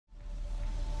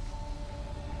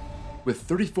With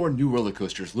 34 new roller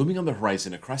coasters looming on the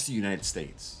horizon across the United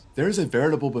States, there is a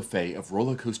veritable buffet of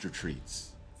roller coaster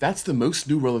treats. That's the most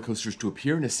new roller coasters to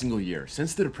appear in a single year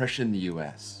since the Depression in the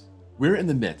US. We're in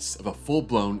the midst of a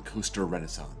full-blown coaster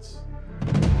renaissance.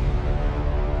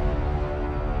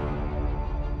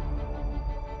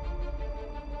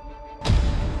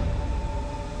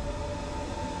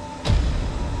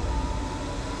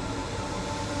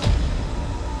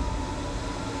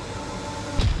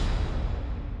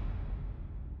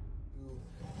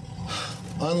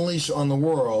 Unleash on the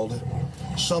world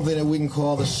something that we can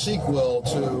call the sequel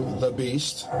to The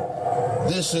Beast.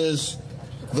 This is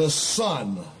the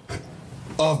Son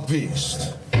of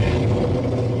Beast.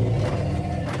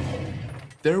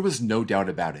 There was no doubt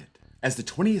about it. As the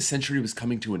 20th century was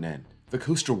coming to an end, the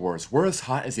coaster wars were as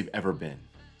hot as they've ever been.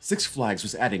 Six Flags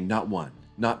was adding not one,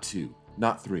 not two,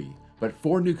 not three, but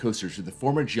 4 new coasters to the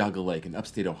former Geauga Lake in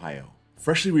upstate Ohio,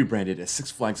 freshly rebranded as Six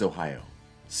Flags Ohio.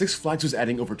 Six Flags was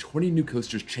adding over 20 new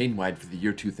coasters chain-wide for the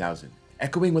year 2000,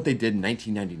 echoing what they did in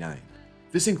 1999.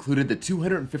 This included the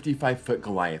 255-foot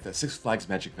Goliath at Six Flags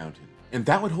Magic Mountain, and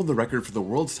that would hold the record for the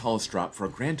world's tallest drop for a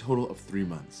grand total of 3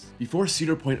 months, before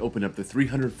Cedar Point opened up the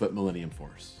 300-foot Millennium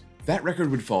Force. That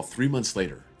record would fall 3 months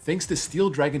later, thanks to Steel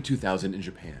Dragon 2000 in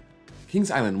Japan.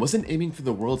 Kings Island wasn't aiming for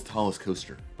the world's tallest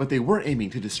coaster, but they were aiming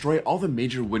to destroy all the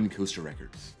major wooden coaster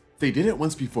records. They did it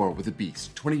once before with the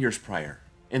Beast 20 years prior.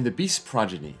 And the Beast's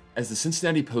progeny, as the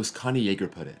Cincinnati Post Connie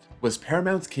Yeager put it, was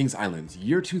Paramount's Kings Island's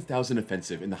year 2000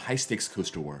 offensive in the high-stakes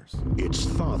coaster wars. Its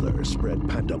father spread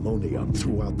pandemonium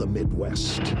throughout the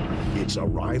Midwest. Its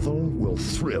arrival will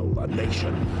thrill a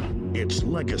nation. Its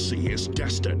legacy is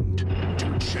destined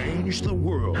to change the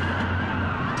world.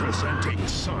 Presenting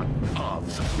Son of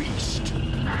Beast,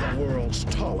 the world's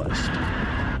tallest,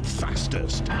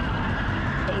 fastest,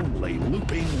 only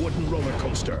looping wooden roller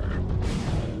coaster.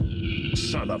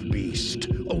 Son of Beast,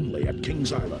 only at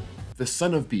Kings Island. The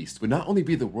Son of Beast would not only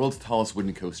be the world's tallest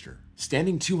wooden coaster,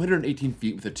 standing 218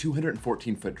 feet with a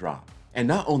 214-foot drop, and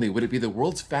not only would it be the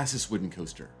world's fastest wooden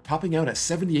coaster, topping out at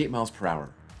 78 miles per hour,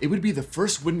 it would be the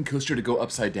first wooden coaster to go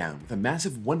upside down with a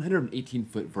massive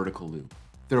 118-foot vertical loop.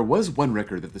 There was one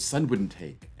record that the Son wouldn't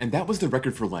take, and that was the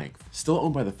record for length, still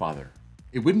owned by the father.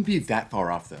 It wouldn't be that far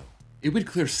off though. It would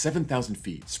clear 7,000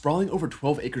 feet, sprawling over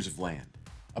 12 acres of land.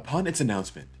 Upon its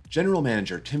announcement, General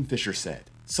Manager Tim Fisher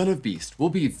said, "Son of Beast will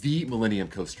be the Millennium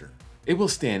Coaster. It will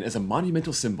stand as a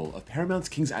monumental symbol of Paramount's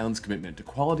Kings Island's commitment to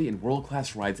quality and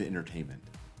world-class rides and entertainment."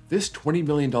 This $20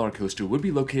 million coaster would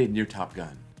be located near Top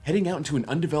Gun, heading out into an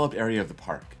undeveloped area of the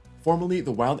park, formerly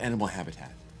the Wild Animal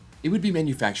Habitat. It would be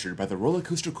manufactured by the Roller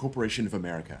Coaster Corporation of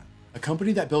America, a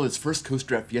company that built its first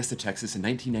coaster at Fiesta, Texas in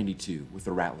 1992 with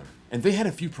the Rattler, and they had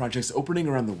a few projects opening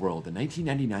around the world in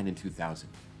 1999 and 2000.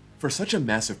 For such a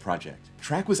massive project,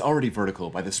 track was already vertical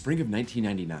by the spring of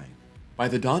 1999. By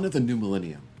the dawn of the new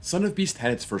millennium, Son of Beast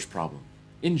had its first problem.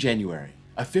 In January,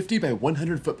 a 50 by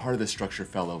 100 foot part of the structure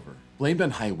fell over, blamed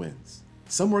on high winds.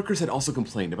 Some workers had also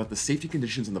complained about the safety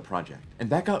conditions on the project,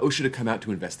 and that got OSHA to come out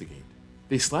to investigate.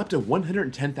 They slapped a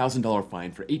 $110,000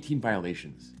 fine for 18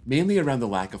 violations, mainly around the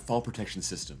lack of fall protection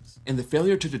systems, and the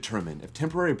failure to determine if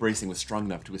temporary bracing was strong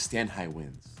enough to withstand high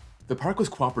winds. The park was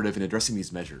cooperative in addressing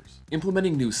these measures,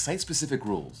 implementing new site-specific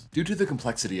rules due to the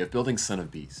complexity of building Son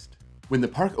of Beast. When the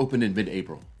park opened in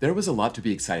mid-April, there was a lot to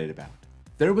be excited about.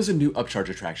 There was a new upcharge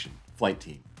attraction, Flight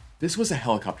Team. This was a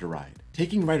helicopter ride,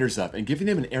 taking riders up and giving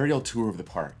them an aerial tour of the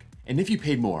park. And if you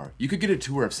paid more, you could get a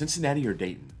tour of Cincinnati or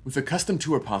Dayton, with a custom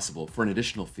tour possible for an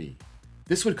additional fee.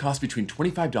 This would cost between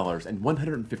 $25 and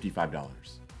 $155.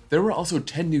 There were also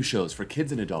 10 new shows for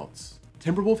kids and adults.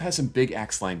 Timberwolf has some big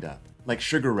acts lined up, like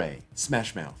Sugar Ray,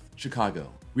 Smash Mouth,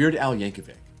 Chicago, Weird Al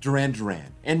Yankovic, Duran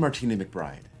Duran, and Martina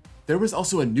McBride. There was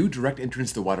also a new direct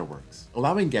entrance to Waterworks,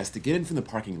 allowing guests to get in from the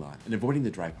parking lot and avoiding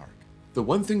the dry park. The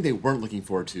one thing they weren't looking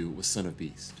forward to was Son of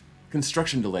Beast.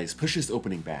 Construction delays pushed its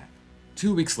opening back.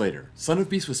 2 weeks later, Son of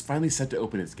Beast was finally set to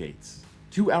open its gates.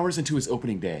 2 hours into its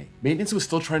opening day, maintenance was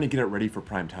still trying to get it ready for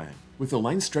prime time, with the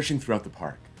line stretching throughout the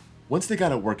park. Once they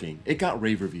got it working, it got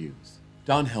rave reviews.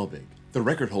 Don Helbig, the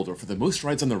record holder for the most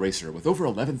rides on the racer with over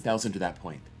 11,000 to that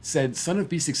point, said Son of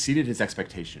Beast exceeded his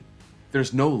expectation.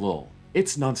 There's no lull,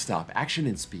 it's non-stop action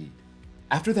and speed.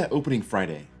 After that opening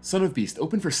Friday, Son of Beast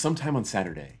opened for some time on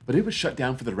Saturday, but it was shut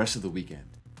down for the rest of the weekend.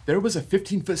 There was a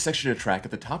 15-foot section of track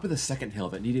at the top of the second hill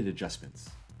that needed adjustments.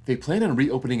 They planned on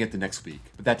reopening it the next week,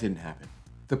 but that didn't happen.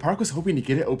 The park was hoping to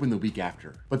get it open the week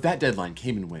after, but that deadline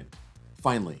came and went.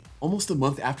 Finally, almost a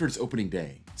month after its opening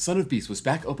day, Son of Beast was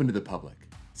back open to the public.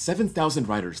 7,000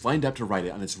 riders lined up to ride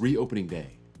it on its reopening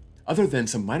day. Other than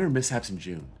some minor mishaps in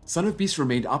June, Son of Beast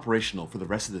remained operational for the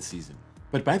rest of the season.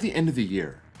 But by the end of the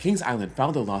year, Kings Island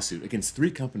filed a lawsuit against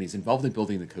 3 companies involved in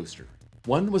building the coaster.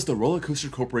 One was the Roller Coaster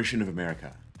Corporation of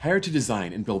America, hired to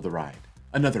design and build the ride.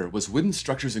 Another was Wooden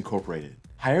Structures Incorporated,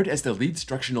 hired as the lead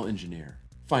structural engineer.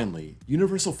 Finally,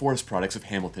 Universal Forest Products of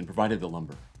Hamilton provided the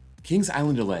lumber. Kings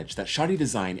Island alleged that shoddy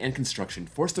design and construction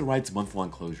forced the ride's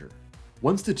month-long closure.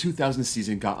 Once the 2000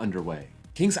 season got underway,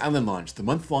 Kings Island launched the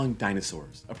month-long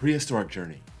Dinosaurs, a Prehistoric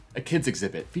Journey, a kids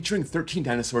exhibit featuring 13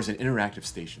 dinosaurs and interactive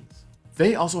stations.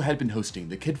 They also had been hosting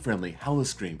the kid-friendly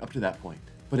Howl-O-Scream up to that point,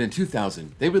 but in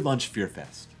 2000, they would launch Fear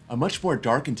Fest, a much more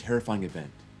dark and terrifying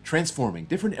event, transforming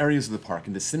different areas of the park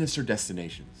into sinister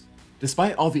destinations.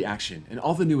 Despite all the action and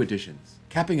all the new additions,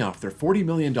 capping off their $40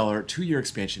 million 2-year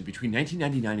expansion between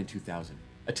 1999 and 2000,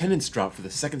 attendance dropped for the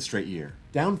second straight year,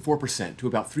 down 4% to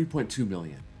about 3.2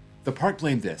 million. The park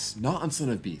blamed this not on Son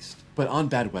of Beast, but on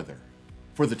bad weather.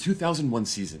 For the 2001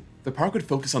 season, the park would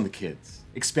focus on the kids,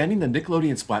 expanding the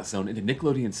Nickelodeon Splat Zone into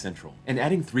Nickelodeon Central, and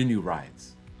adding 3 new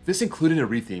rides. This included a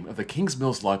retheme of the Kings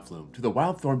Mills Log Flume to the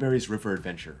Wild Thornberrys River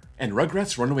Adventure, and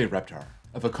Rugrats Runaway Reptar,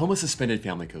 a Vekoma suspended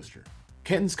family coaster.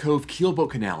 Kenton's Cove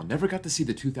Keelboat Canal never got to see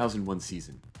the 2001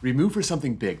 season, removed for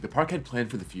something big the park had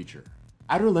planned for the future.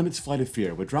 Outer Limits Flight of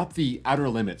Fear would drop the Outer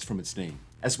Limits from its name,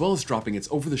 as well as dropping its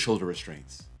over-the-shoulder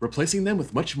restraints, replacing them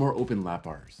with much more open lap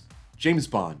bars. James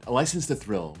Bond, A License to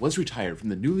Thrill, was retired from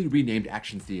the newly renamed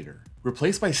Action Theater,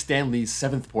 replaced by Stan Lee's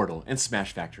 7th Portal and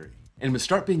Smash Factory, and would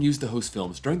start being used to host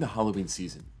films during the Halloween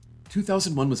season.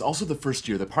 2001 was also the first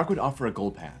year the park would offer a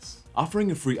Gold Pass, offering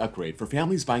a free upgrade for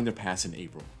families buying their pass in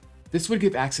April. This would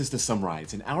give access to some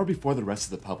rides an hour before the rest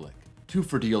of the public, 2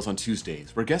 for deals on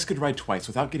Tuesdays where guests could ride twice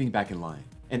without getting back in line,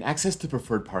 and access to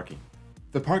preferred parking.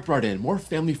 The park brought in more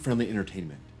family-friendly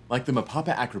entertainment, like the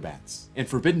Mapapa Acrobats and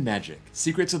Forbidden Magic,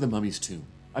 Secrets of the Mummy's Tomb,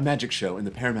 a magic show in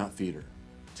the Paramount Theater.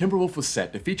 Timberwolf was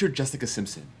set to feature Jessica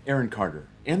Simpson, Aaron Carter,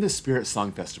 and the Spirit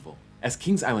Song Festival, as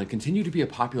Kings Island continued to be a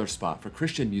popular spot for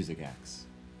Christian music acts.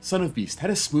 Son of Beast had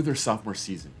a smoother sophomore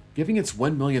season, giving its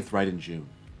 1 millionth ride in June.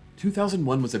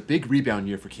 2001 was a big rebound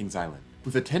year for Kings Island,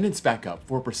 with attendance back up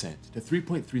 4% to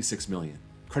 3.36 million,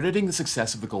 crediting the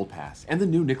success of the Gold Pass and the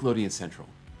new Nickelodeon Central.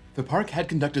 The park had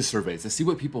conducted surveys to see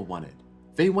what people wanted.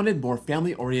 They wanted more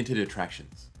family-oriented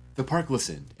attractions. The park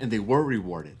listened, and they were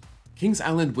rewarded. Kings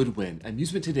Island would win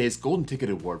Amusement Today's Golden Ticket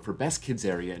Award for Best Kids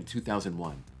Area in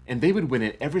 2001, and they would win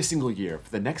it every single year for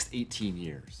the next 18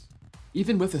 years.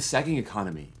 Even with a sagging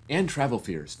economy and travel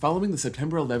fears following the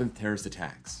September 11th terrorist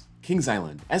attacks, Kings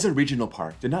Island, as a regional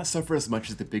park, did not suffer as much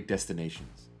as the big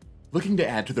destinations. Looking to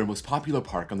add to their most popular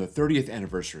park on their 30th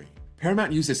anniversary,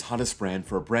 Paramount used its hottest brand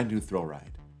for a brand new thrill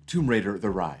ride, Tomb Raider: The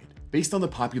Ride, based on the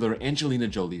popular Angelina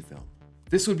Jolie film.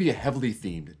 This would be a heavily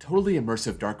themed, totally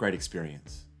immersive dark ride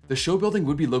experience. The show building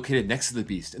would be located next to the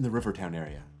Beast in the Rivertown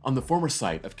area, on the former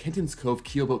site of Kenton's Cove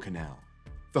Keelboat Canal.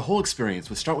 The whole experience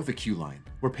would start with a queue line,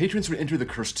 where patrons would enter the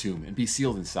cursed tomb and be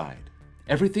sealed inside.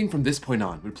 Everything from this point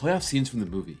on would play off scenes from the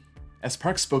movie. As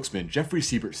park spokesman Jeffrey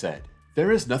Siebert said,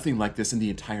 "There is nothing like this in the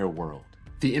entire world.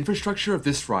 The infrastructure of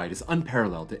this ride is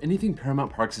unparalleled to anything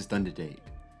Paramount Parks has done to date."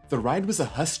 The ride was a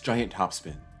Huss giant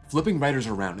topspin, flipping riders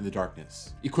around in the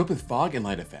darkness, equipped with fog and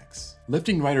light effects,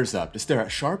 lifting riders up to stare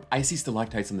at sharp, icy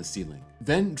stalactites on the ceiling,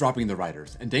 then dropping the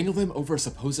riders and dangle them over a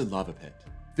supposed lava pit.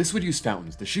 This would use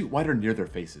fountains to shoot water near their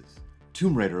faces.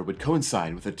 Tomb Raider would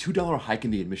coincide with a $2 hike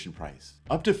in the admission price,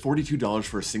 up to $42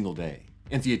 for a single day,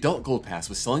 and the adult Gold Pass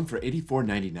was selling for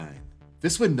 $84.99.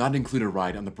 This would not include a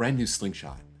ride on the brand new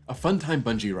Slingshot, a fun-time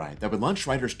bungee ride that would launch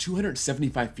riders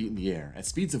 275 feet in the air at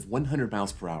speeds of 100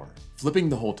 miles per hour, flipping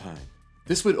the whole time.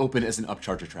 This would open as an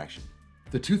upcharge attraction.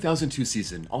 The 2002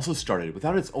 season also started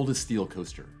without its oldest steel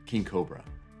coaster, King Cobra.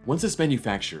 Once its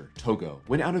manufacturer, Togo,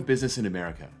 went out of business in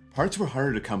America, parts were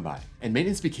harder to come by, and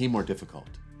maintenance became more difficult.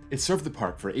 It served the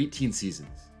park for 18 seasons.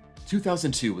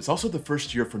 2002 was also the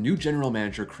first year for new general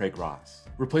manager Craig Ross,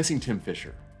 replacing Tim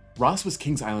Fisher. Ross was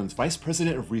Kings Island's vice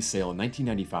president of resale in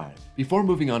 1995, before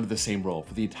moving on to the same role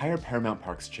for the entire Paramount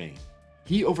Parks chain.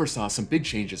 He oversaw some big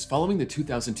changes following the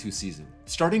 2002 season,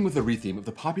 starting with a retheme of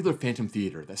the popular Phantom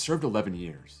Theater that served 11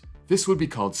 years. This would be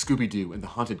called Scooby-Doo and the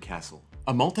Haunted Castle,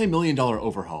 a multi-million-dollar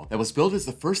overhaul that was billed as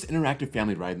the first interactive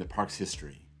family ride in the park's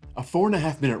history. A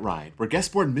 4.5-minute ride where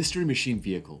guests board Mystery Machine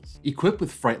vehicles. Equipped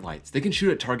with fright lights, they can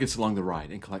shoot at targets along the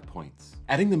ride and collect points,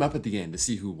 adding them up at the end to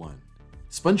see who won.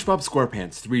 SpongeBob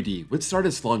SquarePants 3D would start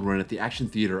its long run at the Action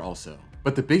Theater also,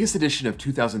 but the biggest addition of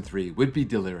 2003 would be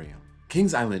Delirium.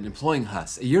 Kings Island employing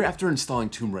Huss a year after installing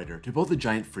Tomb Raider to build the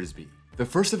giant frisbee, the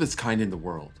first of its kind in the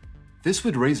world. This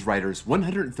would raise riders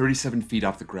 137 feet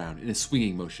off the ground in a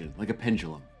swinging motion like a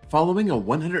pendulum, following a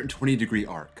 120-degree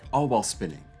arc, all while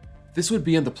spinning. This would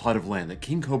be on the plot of land that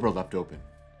King Cobra left open.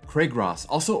 Craig Ross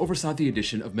also oversaw the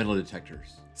addition of metal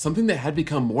detectors, something that had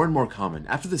become more and more common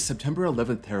after the September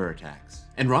 11th terror attacks,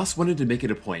 and Ross wanted to make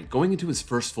it a point going into his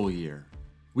first full year.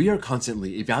 We are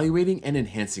constantly evaluating and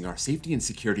enhancing our safety and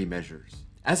security measures.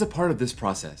 As a part of this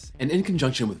process, and in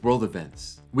conjunction with world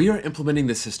events, we are implementing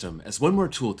the system as one more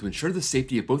tool to ensure the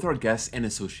safety of both our guests and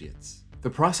associates. The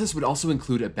process would also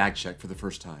include a bag check for the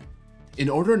first time. In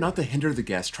order not to hinder the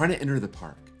guests trying to enter the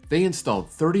park, they installed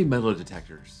 30 metal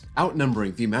detectors,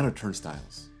 outnumbering the amount of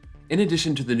turnstiles. In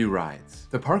addition to the new rides,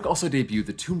 the park also debuted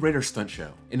the Tomb Raider stunt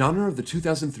show in honor of the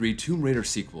 2003 Tomb Raider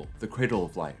sequel, The Cradle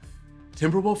of Life.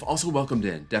 Timberwolf also welcomed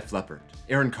in Def Leppard,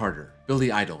 Aaron Carter, Billy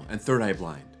Idol, and Third Eye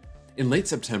Blind. In late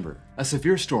September, a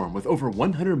severe storm with over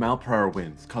 100-mile-per-hour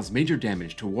winds caused major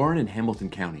damage to Warren and Hamilton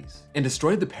counties and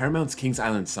destroyed the Paramount's Kings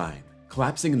Island sign,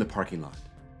 collapsing in the parking lot.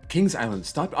 Kings Island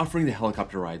stopped offering the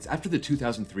helicopter rides after the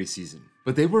 2003 season,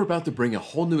 but they were about to bring a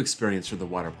whole new experience to the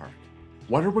water park.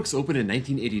 Waterworks opened in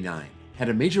 1989, had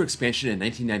a major expansion in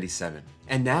 1997,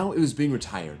 and now it was being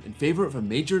retired in favor of a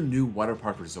major new water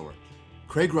park resort.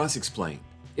 Craig Ross explained,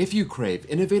 "If you crave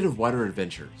innovative water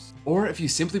adventures, or if you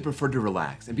simply prefer to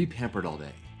relax and be pampered all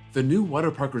day, the new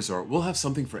water park resort will have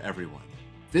something for everyone.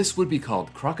 This would be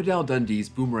called Crocodile Dundee's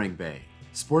Boomerang Bay,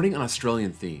 sporting an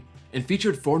Australian theme, and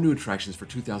featured 4 new attractions for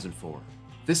 2004.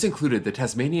 This included the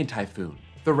Tasmanian Typhoon,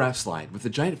 the raft slide with a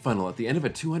giant funnel at the end of a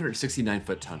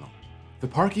 269-foot tunnel. The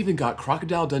park even got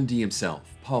Crocodile Dundee himself,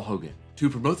 Paul Hogan, to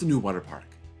promote the new water park.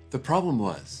 The problem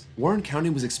was, Warren County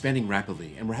was expanding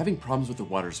rapidly and were having problems with the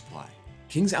water supply.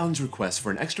 Kings Island's request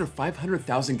for an extra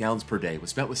 500,000 gallons per day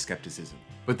was met with skepticism,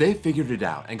 but they figured it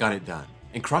out and got it done,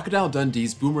 and Crocodile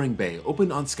Dundee's Boomerang Bay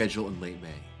opened on schedule in late May.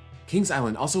 Kings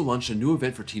Island also launched a new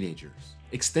event for teenagers,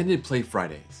 Extended Play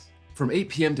Fridays. From 8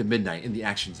 p.m. to midnight in the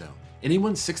Action Zone,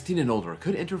 anyone 16 and older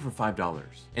could enter for $5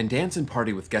 and dance and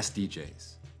party with guest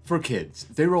DJs. For kids,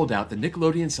 they rolled out the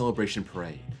Nickelodeon Celebration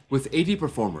Parade, with 80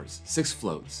 performers, 6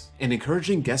 floats, and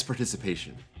encouraging guest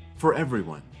participation. For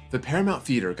everyone, the Paramount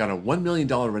Theater got a $1 million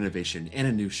renovation and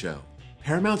a new show,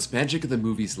 Paramount's Magic of the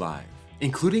Movies Live,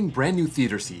 including brand new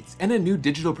theater seats and a new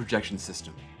digital projection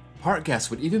system. Park guests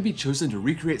would even be chosen to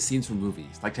recreate scenes from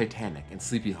movies like Titanic and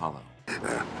Sleepy Hollow.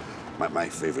 My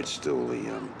favorite's still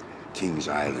the Kings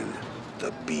Island,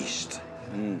 the Beast.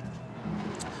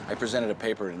 I presented a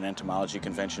paper at an entomology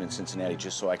convention in Cincinnati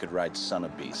just so I could ride Son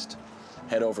of Beast.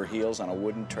 Head over heels on a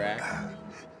wooden track.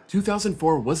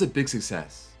 2004 was a big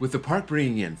success, with the park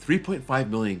bringing in 3.5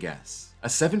 million guests, a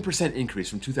 7% increase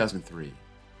from 2003.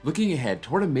 Looking ahead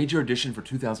toward a major addition for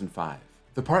 2005,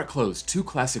 the park closed 2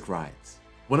 classic rides.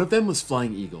 One of them was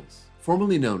Flying Eagles,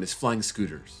 formerly known as Flying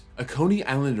Scooters, a Coney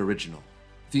Island original.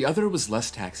 The other was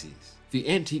Les Taxis, the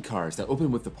antique cars that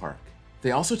opened with the park.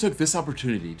 They also took this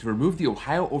opportunity to remove the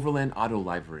Ohio Overland Auto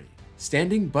livery,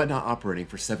 standing but not operating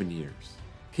for 7 years.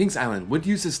 Kings Island would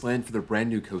use this land for their brand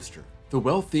new coaster, the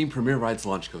well-themed Premier Rides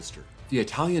launch coaster, the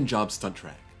Italian Job Stunt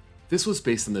Track. This was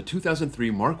based on the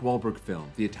 2003 Mark Wahlberg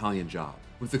film, The Italian Job,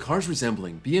 with the cars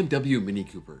resembling BMW Mini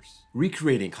Coopers,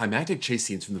 recreating climactic chase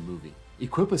scenes from the movie,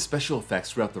 equipped with special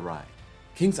effects throughout the ride.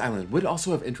 Kings Island would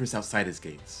also have entrance outside its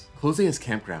gates, closing its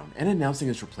campground and announcing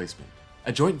its replacement,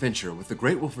 a joint venture with the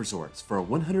Great Wolf Resorts for a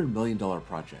 $100 million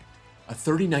project, a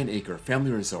 39-acre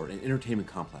family resort and entertainment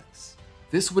complex.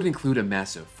 This would include a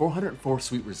massive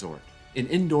 404-suite resort, an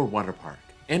indoor water park,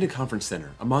 and a conference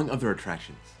center, among other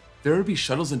attractions. There would be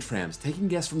shuttles and trams taking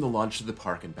guests from the lodge to the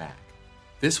park and back.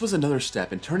 This was another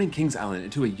step in turning Kings Island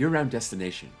into a year-round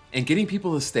destination and getting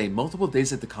people to stay multiple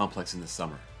days at the complex in the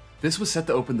summer. This was set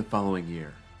to open the following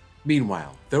year.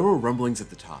 Meanwhile, there were rumblings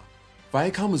at the top.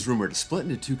 Viacom was rumored to split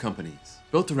into 2 companies,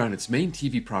 built around its main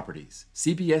TV properties,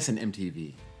 CBS and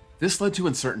MTV. This led to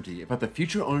uncertainty about the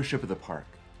future ownership of the park,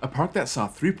 a park that saw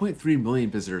 3.3 million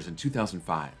visitors in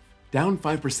 2005, down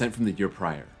 5% from the year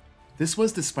prior. This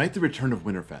was despite the return of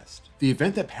Winterfest, the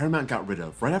event that Paramount got rid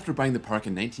of right after buying the park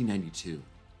in 1992.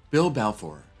 Bill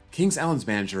Balfour, Kings Island's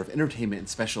manager of entertainment and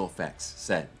special effects,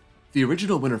 said, "The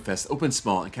original Winterfest opened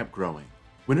small and kept growing.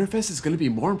 Winterfest is going to be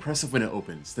more impressive when it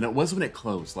opens than it was when it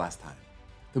closed last time.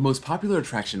 The most popular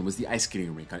attraction was the ice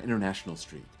skating rink on International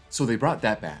Street, so they brought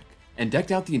that back, and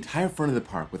decked out the entire front of the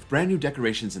park with brand new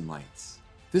decorations and lights.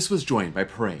 This was joined by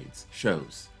parades,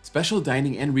 shows, special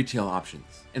dining and retail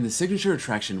options, and the signature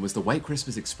attraction was the White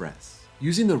Christmas Express,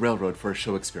 using the railroad for a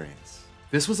show experience.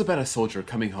 This was about a soldier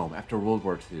coming home after World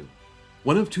War II.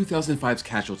 One of 2005's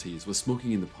casualties was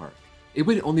smoking in the park. It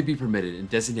would only be permitted in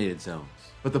designated zones,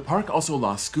 but the park also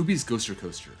lost Scooby's Ghoster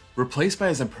Coaster, replaced by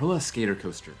a Zamperla Skater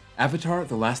Coaster, Avatar: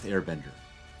 The Last Airbender.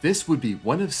 This would be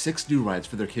one of 6 new rides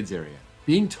for their kids area,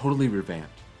 being totally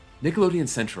revamped. Nickelodeon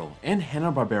Central and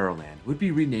Hanna-Barbera Land would be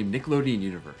renamed Nickelodeon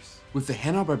Universe, with the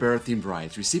Hanna-Barbera themed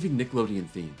rides receiving Nickelodeon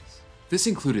themes. This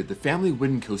included the family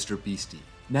wooden coaster Beastie,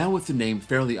 now with the name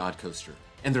Fairly Odd Coaster,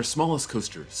 and their smallest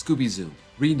coaster, Scooby Zoom,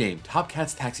 renamed Top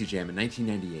Cat's Taxi Jam in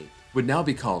 1998, would now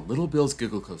be called Little Bill's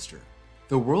Giggle Coaster.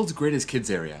 The world's greatest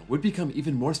kids area would become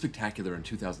even more spectacular in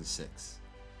 2006.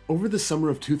 Over the summer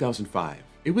of 2005,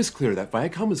 it was clear that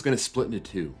Viacom was going to split into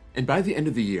two, and by the end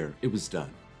of the year, it was done.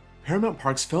 Paramount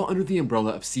Parks fell under the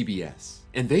umbrella of CBS,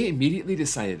 and they immediately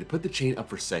decided to put the chain up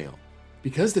for sale.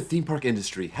 Because the theme park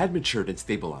industry had matured and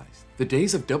stabilized, the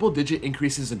days of double-digit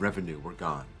increases in revenue were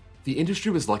gone. The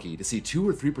industry was lucky to see 2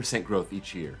 or 3% growth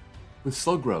each year. With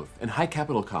slow growth and high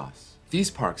capital costs, these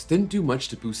parks didn't do much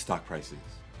to boost stock prices.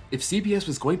 If CBS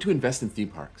was going to invest in theme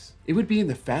parks, it would be in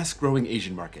the fast-growing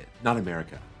Asian market, not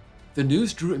America. The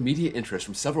news drew immediate interest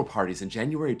from several parties in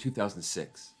January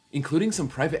 2006, including some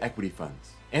private equity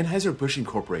funds, Anheuser-Busch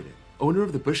Incorporated, owner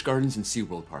of the Busch Gardens and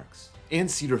SeaWorld parks, and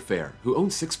Cedar Fair, who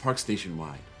owns 6 parks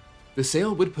nationwide. The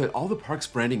sale would put all the parks'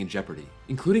 branding in jeopardy,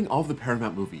 including all of the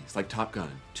Paramount movies like Top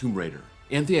Gun, Tomb Raider,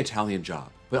 and The Italian Job,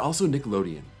 but also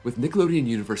Nickelodeon, with Nickelodeon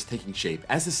Universe taking shape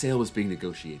as the sale was being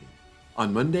negotiated.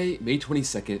 On Monday, May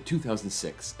 22,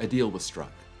 2006, a deal was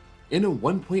struck. In a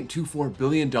 $1.24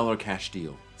 billion cash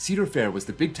deal, Cedar Fair was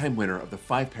the big-time winner of the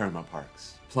 5 Paramount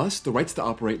parks, plus the rights to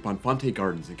operate Bonfante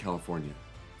Gardens in California.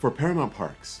 For Paramount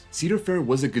Parks, Cedar Fair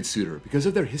was a good suitor because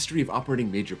of their history of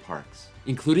operating major parks,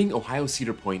 including Ohio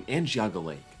Cedar Point and Geauga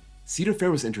Lake. Cedar Fair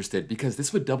was interested because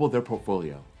this would double their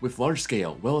portfolio with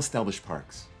large-scale, well-established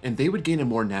parks, and they would gain a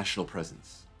more national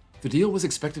presence. The deal was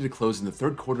expected to close in the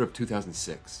third quarter of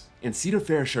 2006, and Cedar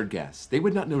Fair assured guests they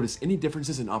would not notice any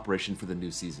differences in operation for the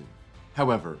new season.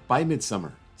 However, by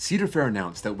midsummer, Cedar Fair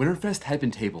announced that Winterfest had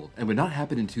been tabled and would not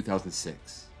happen in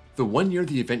 2006. The 1 year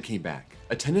the event came back,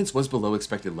 attendance was below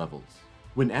expected levels.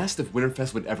 When asked if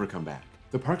Winterfest would ever come back,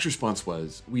 the park's response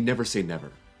was, "We never say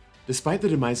never." Despite the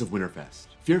demise of Winterfest,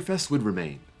 Fearfest would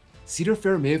remain. Cedar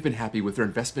Fair may have been happy with their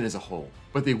investment as a whole,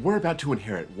 but they were about to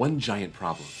inherit one giant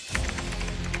problem.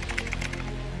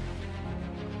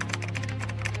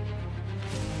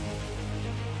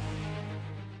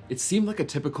 It seemed like a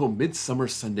typical midsummer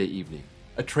Sunday evening.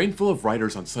 A train full of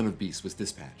riders on Son of Beast was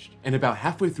dispatched, and about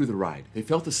halfway through the ride, they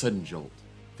felt a sudden jolt.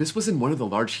 This was in one of the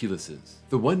large helices,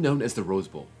 the one known as the Rose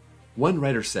Bowl. One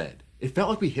rider said, "It felt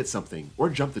like we hit something or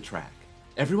jumped the track."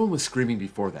 Everyone was screaming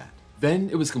before that. Then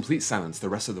it was complete silence the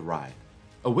rest of the ride.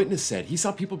 A witness said he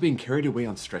saw people being carried away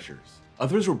on stretchers.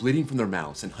 Others were bleeding from their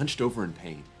mouths and hunched over in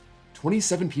pain.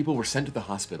 27 people were sent to the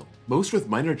hospital, most with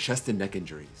minor chest and neck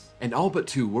injuries, and all but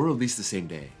 2 were released the same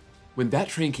day. When that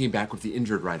train came back with the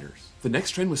injured riders, the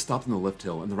next train was stopped on the lift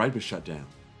hill and the ride was shut down.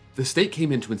 The state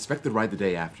came in to inspect the ride the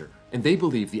day after, and they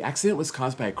believe the accident was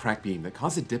caused by a crack beam that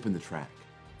caused a dip in the track.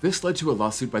 This led to a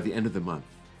lawsuit by the end of the month,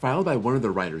 filed by one of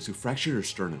the riders who fractured her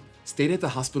sternum, stayed at the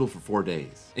hospital for 4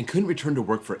 days, and couldn't return to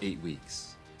work for 8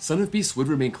 weeks. Son of Beast would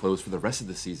remain closed for the rest of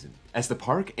the season, as the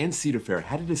park and Cedar Fair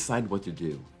had to decide what to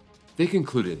do. They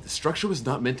concluded the structure was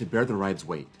not meant to bear the ride's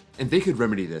weight, and they could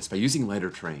remedy this by using lighter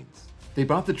trains. They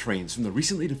bought the trains from the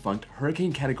recently defunct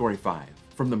Hurricane Category 5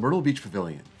 from the Myrtle Beach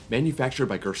Pavilion, manufactured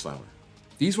by Gerstlauer.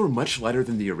 These were much lighter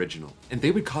than the original, and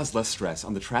they would cause less stress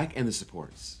on the track and the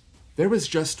supports. There was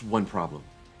just one problem.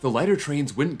 The lighter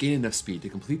trains wouldn't gain enough speed to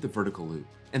complete the vertical loop,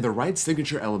 and the ride's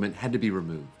signature element had to be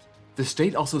removed. The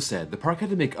state also said the park had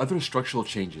to make other structural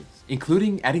changes,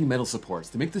 including adding metal supports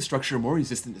to make the structure more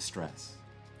resistant to stress.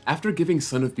 After giving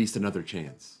Son of Beast another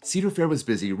chance, Cedar Fair was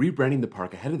busy rebranding the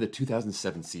park ahead of the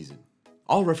 2007 season.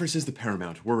 All references to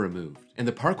Paramount were removed, and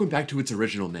the park went back to its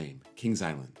original name, Kings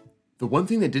Island. The one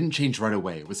thing that didn't change right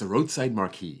away was the roadside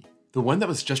marquee, the one that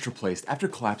was just replaced after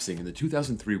collapsing in the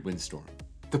 2003 windstorm.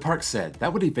 The park said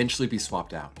that would eventually be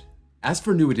swapped out. As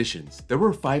for new additions, there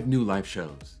were 5 new live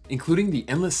shows, including the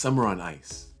Endless Summer on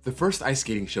Ice, the first ice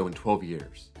skating show in 12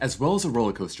 years, as well as a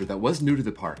roller coaster that was new to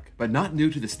the park, but not new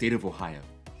to the state of Ohio.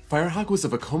 Firehawk was a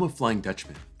Vekoma Flying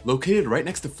Dutchman, located right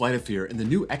next to Flight of Fear in the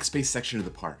new X-Base section of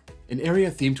the park, an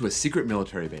area themed to a secret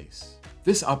military base.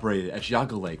 This operated at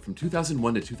Geauga Lake from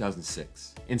 2001 to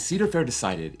 2006, and Cedar Fair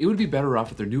decided it would be better off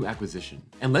with their new acquisition,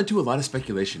 and led to a lot of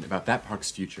speculation about that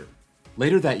park's future.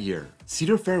 Later that year,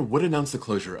 Cedar Fair would announce the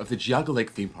closure of the Geauga Lake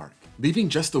theme park, leaving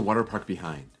just the water park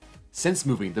behind. Since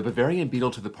moving the Bavarian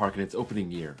Beetle to the park in its opening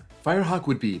year, Firehawk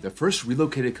would be the first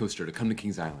relocated coaster to come to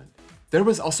Kings Island. There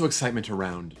was also excitement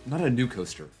around, not a new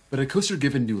coaster, but a coaster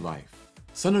given new life.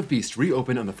 Son of Beast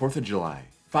reopened on the 4th of July,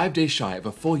 5 days shy of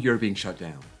a full year being shut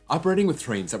down, operating with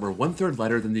trains that were 1/3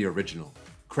 lighter than the original.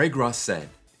 Craig Ross said,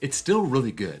 "It's still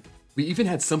really good. We even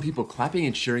had some people clapping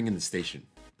and cheering in the station.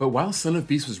 But while Son of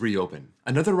Beast was reopened,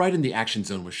 another ride in the action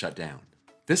zone was shut down.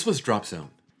 This was Drop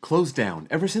Zone, closed down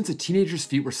ever since a teenager's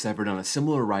feet were severed on a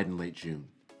similar ride in late June.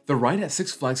 The ride at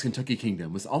Six Flags Kentucky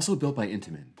Kingdom was also built by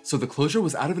Intamin, so the closure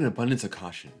was out of an abundance of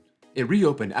caution. It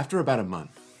reopened after about a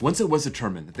month, once it was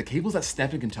determined that the cables that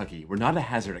snapped in Kentucky were not a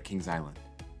hazard at Kings Island.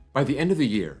 By the end of the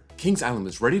year, Kings Island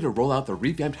was ready to roll out the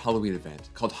revamped Halloween event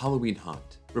called Halloween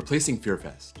Haunt, replacing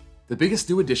Fearfest. The biggest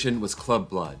new addition was Club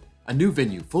Blood, a new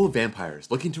venue full of vampires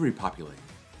looking to repopulate.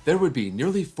 There would be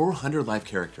nearly 400 live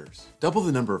characters, double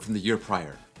the number from the year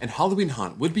prior, and Halloween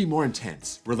Haunt would be more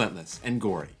intense, relentless, and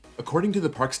gory, according to the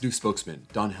park's new spokesman,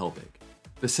 Don Helbig.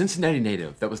 The Cincinnati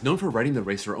native that was known for riding the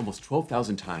racer almost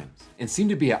 12,000 times and seemed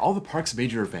to be at all the park's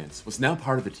major events was now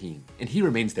part of the team, and he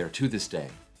remains there to this day.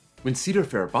 When Cedar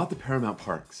Fair bought the Paramount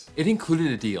parks, it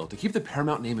included a deal to keep the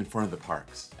Paramount name in front of the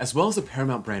parks, as well as the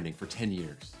Paramount branding for 10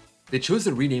 years. They chose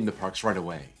to rename the parks right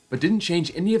away, but didn't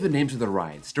change any of the names of the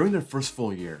rides during their first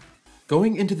full year.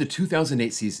 Going into the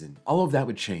 2008 season, all of that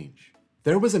would change.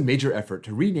 There was a major effort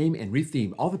to rename and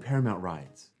retheme all the Paramount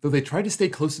rides, though they tried to stay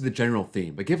close to the general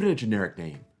theme but give it a generic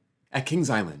name. At Kings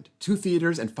Island, 2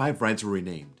 theaters and 5 rides were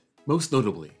renamed. Most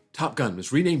notably, Top Gun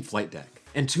was renamed Flight Deck,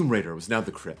 and Tomb Raider was now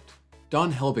The Crypt.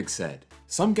 Don Helbig said,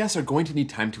 "Some guests are going to need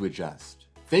time to adjust.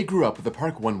 They grew up with the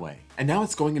park one way, and now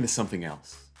it's going into something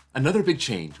else." Another big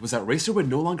change was that Racer would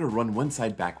no longer run one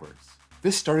side backwards.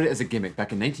 This started as a gimmick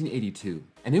back in 1982,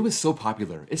 and it was so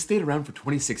popular it stayed around for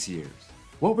 26 years.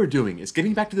 What we're doing is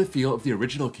getting back to the feel of the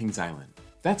original Kings Island.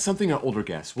 That's something our older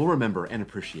guests will remember and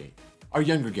appreciate. Our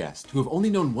younger guests, who have only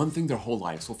known one thing their whole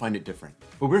lives, will find it different,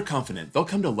 but we're confident they'll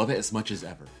come to love it as much as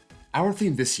ever. Our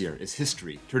theme this year is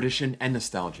history, tradition, and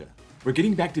nostalgia. We're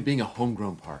getting back to being a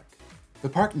homegrown park. The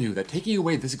park knew that taking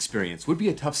away this experience would be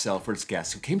a tough sell for its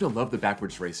guests who came to love the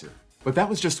backwards racer. But that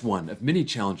was just one of many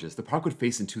challenges the park would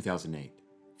face in 2008.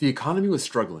 The economy was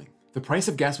struggling. The price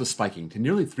of gas was spiking to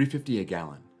nearly $3.50 a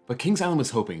gallon. But Kings Island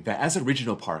was hoping that as a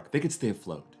regional park, they could stay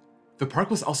afloat. The park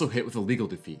was also hit with a legal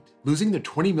defeat, losing their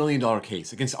 $20 million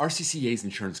case against RCCA's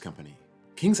insurance company.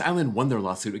 Kings Island won their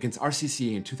lawsuit against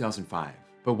RCCA in 2005,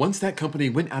 but once that company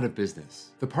went out of business,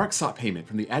 the park sought payment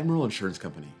from the Admiral Insurance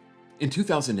Company. In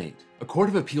 2008, a court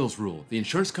of appeals ruled the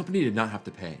insurance company did not have to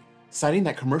pay, citing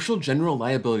that commercial general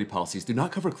liability policies do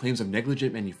not cover claims of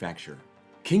negligent manufacture.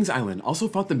 Kings Island also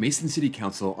fought the Mason City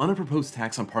Council on a proposed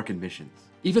tax on park admissions,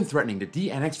 even threatening to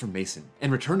de-annex from Mason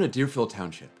and return to Deerfield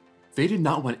Township. They did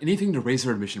not want anything to raise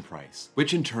their admission price,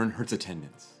 which in turn hurts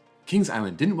attendance. Kings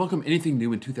Island didn't welcome anything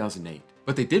new in 2008,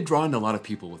 but they did draw in a lot of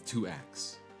people with 2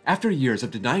 acts. After years of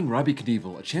denying Robbie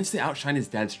Knievel a chance to outshine his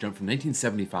dad's jump from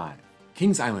 1975,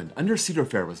 Kings Island under Cedar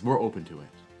Fair was more open to it.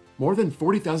 More than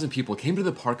 40,000 people came to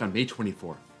the park on May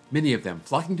 24th, many of them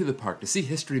flocking to the park to see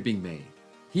history being made.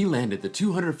 He landed the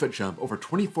 200-foot jump over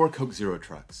 24 Coke Zero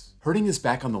trucks, hurting his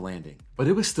back on the landing, but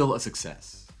it was still a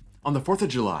success. On the 4th of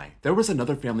July, there was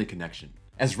another family connection,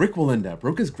 as Rick Walenda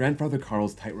broke his grandfather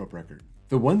Carl's tightrope record,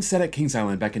 the one set at Kings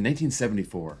Island back in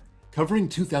 1974, covering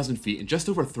 2,000 feet in just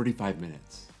over 35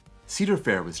 minutes. Cedar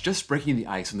Fair was just breaking the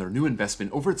ice on their new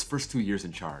investment over its first 2 years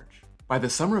in charge. By the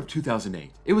summer of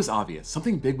 2008, it was obvious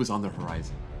something big was on the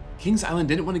horizon. Kings Island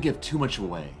didn't want to give too much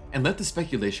away, and let the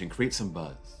speculation create some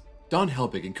buzz. Don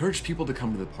Helbig encouraged people to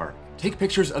come to the park, take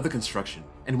pictures of the construction,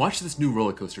 and watch this new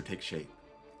roller coaster take shape.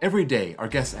 Every day, our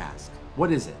guests ask,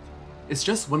 "What is it?" It's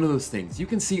just one of those things you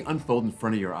can see unfold in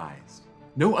front of your eyes.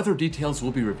 No other details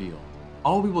will be revealed.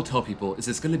 All we will tell people is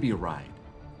it's going to be a ride.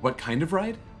 What kind of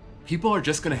ride? People are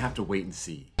just going to have to wait and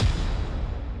see.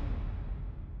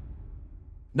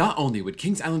 Not only would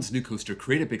Kings Island's new coaster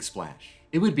create a big splash,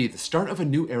 it would be the start of a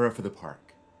new era for the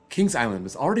park. Kings Island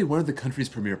was already one of the country's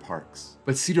premier parks,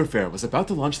 but Cedar Fair was about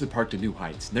to launch the park to new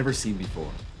heights never seen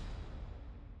before.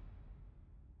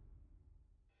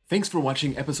 Thanks for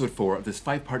watching episode 4 of this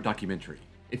 5-part documentary.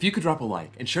 If you could drop a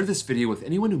like and share this video with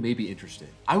anyone who may be interested,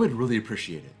 I would really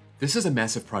appreciate it. This is a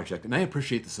massive project and I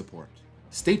appreciate the support.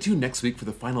 Stay tuned next week for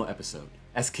the final episode,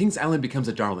 as Kings Island becomes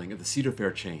a darling of the Cedar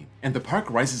Fair chain, and the park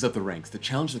rises up the ranks to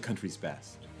challenge the country's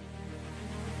best.